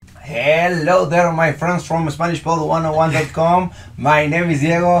Hello there, my friends from SpanishPod101.com. My name is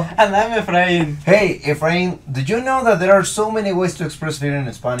Diego. And I'm Efrain. Hey, Efrain, did you know that there are so many ways to express fear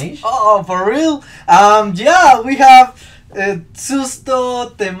in Spanish? Oh, for real? Yeah, we have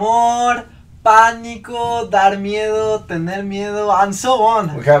susto, temor, pánico, dar miedo, tener miedo, and so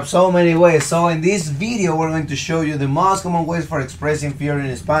on. We have so many ways. So in this video, we're going to show you the most common ways for expressing fear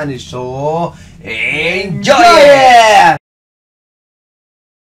in Spanish. So enjoy it!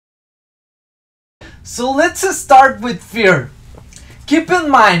 So let's start with fear. Keep in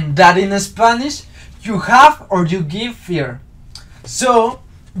mind that in Spanish, you have or you give fear. So,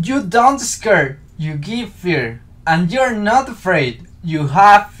 you don't scare, you give fear. And you're not afraid, you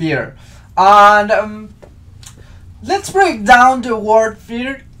have fear. And let's break down the word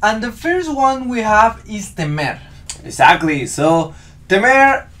fear. And the first one we have is temer. Exactly. So,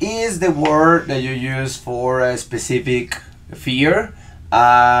 temer is the word that you use for a specific fear.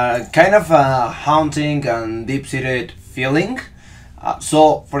 Kind of a haunting and deep-seated feeling.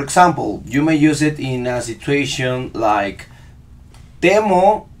 So, for example, you may use it in a situation like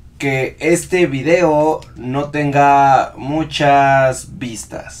temo que este video no tenga muchas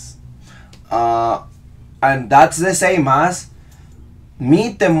vistas. And that's the same as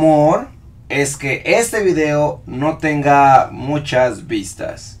mi temor es que este video no tenga muchas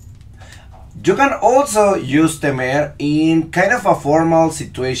vistas. You can also use temer in kind of a formal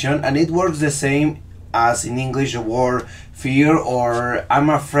situation, and it works the same as in English the word fear or I'm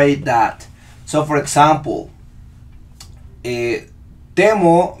afraid that. So for example, temo,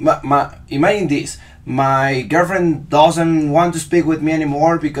 imagine this, my girlfriend doesn't want to speak with me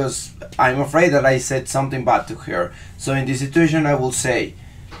anymore because I'm afraid that I said something bad to her. So in this situation I will say,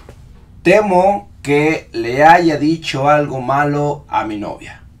 temo que le haya dicho algo malo a mi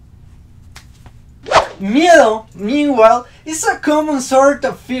novia. Miedo, meanwhile, is a common sort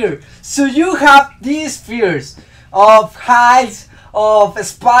of fear. So you have these fears of heights, of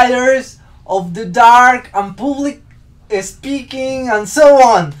spiders, of the dark, and public speaking, and so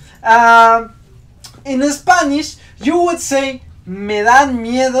on. In Spanish, you would say me dan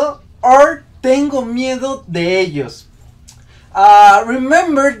miedo or tengo miedo de ellos.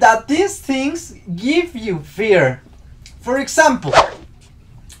 Remember that these things give you fear. For example,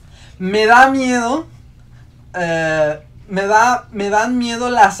 me da miedo. Me dan miedo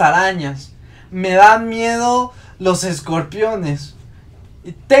las arañas, me dan miedo los escorpiones,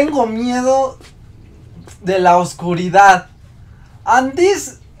 y tengo miedo de la oscuridad, and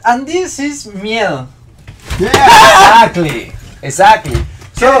this is miedo. Yeah, exactly.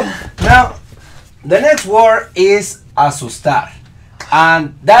 So now the next word is asustar,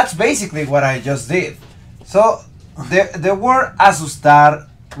 and that's basically what I just did. So the word asustar,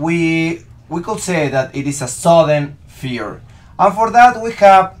 we could say that it is a sudden fear. And for that we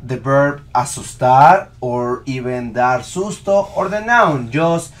have the verb asustar or even dar susto or the noun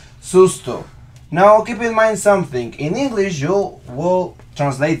just susto. Now keep in mind something. In English you will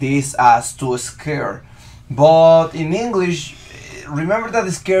translate this as to scare. But in English, remember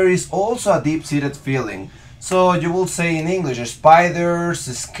that scare is also a deep-seated feeling. So you will say in English, spiders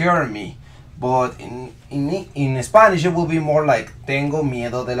scare me. But in Spanish it will be more like tengo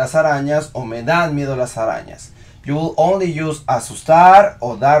miedo de las arañas o me dan miedo las arañas. You will only use asustar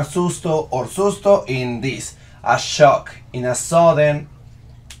or dar susto or susto in this, a shock, in a sudden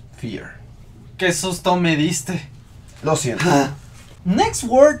fear. ¿Qué susto me diste? Lo siento. Next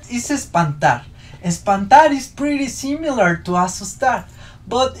word is espantar. Espantar is pretty similar to asustar,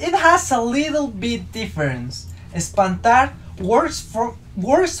 but it has a little bit difference. Espantar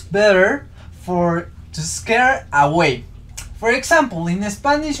works better to scare away. For example, in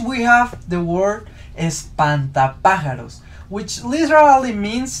Spanish we have the word espantapájaros, which literally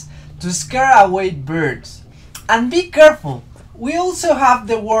means to scare away birds. And be careful, we also have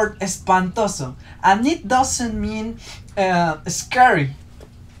the word espantoso, and it doesn't mean scary.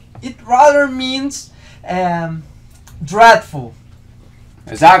 It rather means dreadful.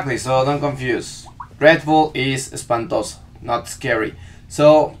 Exactly, so don't confuse. Dreadful is espantoso, not scary.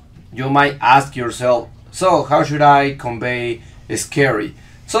 So you might ask yourself, so how should I convey scary?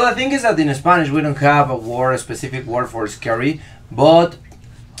 So the thing is that in Spanish we don't have a specific word for scary, but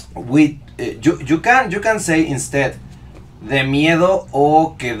you can say instead de miedo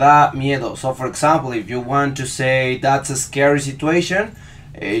o que da miedo. So for example, if you want to say that's a scary situation,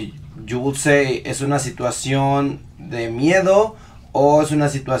 you would say es una situación de miedo o es una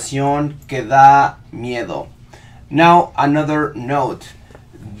situación que da miedo. Now another note.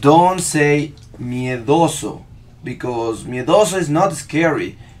 Don't say miedoso, because miedoso is not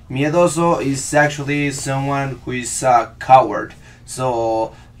scary. Miedoso is actually someone who is a coward.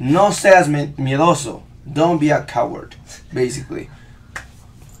 So No seas miedoso. Don't be a coward, basically.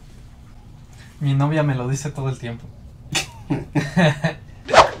 Mi novia me lo dice todo el tiempo.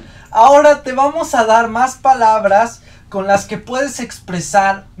 Ahora te vamos a dar más palabras con las que puedes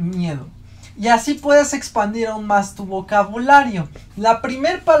expresar miedo. Y así puedes expandir aún más tu vocabulario. La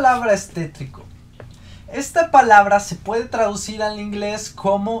primera palabra es tétrico. Esta palabra se puede traducir al inglés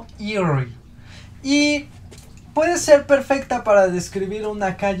como eerie. Y puede ser perfecta para describir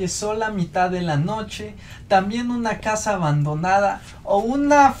una calle sola a mitad de la noche, también una casa abandonada o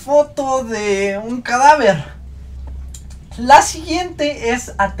una foto de un cadáver. La siguiente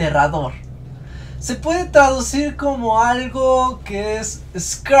es aterrador. Se puede traducir como algo que es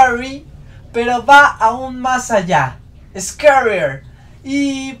scary, pero va aún más allá. Scarier.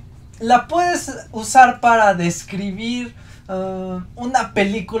 Y la puedes usar para describir una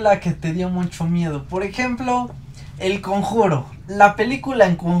película que te dio mucho miedo. Por ejemplo, El Conjuro. La película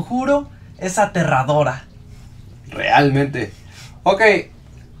en Conjuro es aterradora. Realmente. Ok,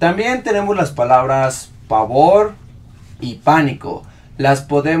 también tenemos las palabras pavor y pánico. Las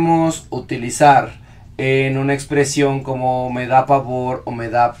podemos utilizar en una expresión como me da pavor o me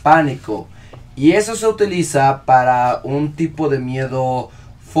da pánico. Y eso se utiliza para un tipo de miedo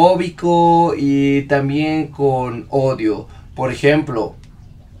fóbico y también con odio. Por ejemplo,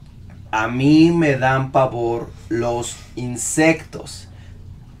 a mí me dan pavor los insectos.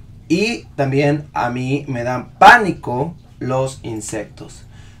 Y también a mí me dan pánico los insectos.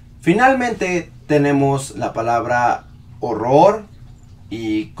 Finalmente tenemos la palabra horror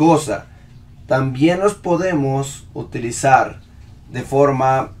y cosa. También los podemos utilizar de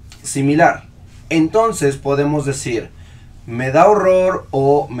forma similar. Entonces podemos decir me da horror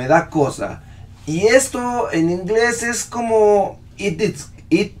o me da cosa. Y esto en inglés es como it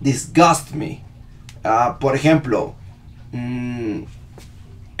disgusts me. Por ejemplo,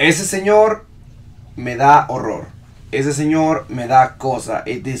 ese señor me da horror. Ese señor me da cosa.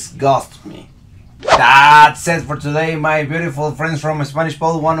 It disgusts me. That's it for today, my beautiful friends from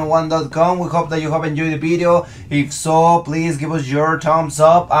SpanishPod101.com. We hope that you have enjoyed the video. If so, please give us your thumbs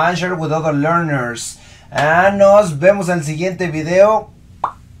up and share with other learners. Nos vemos en el siguiente video.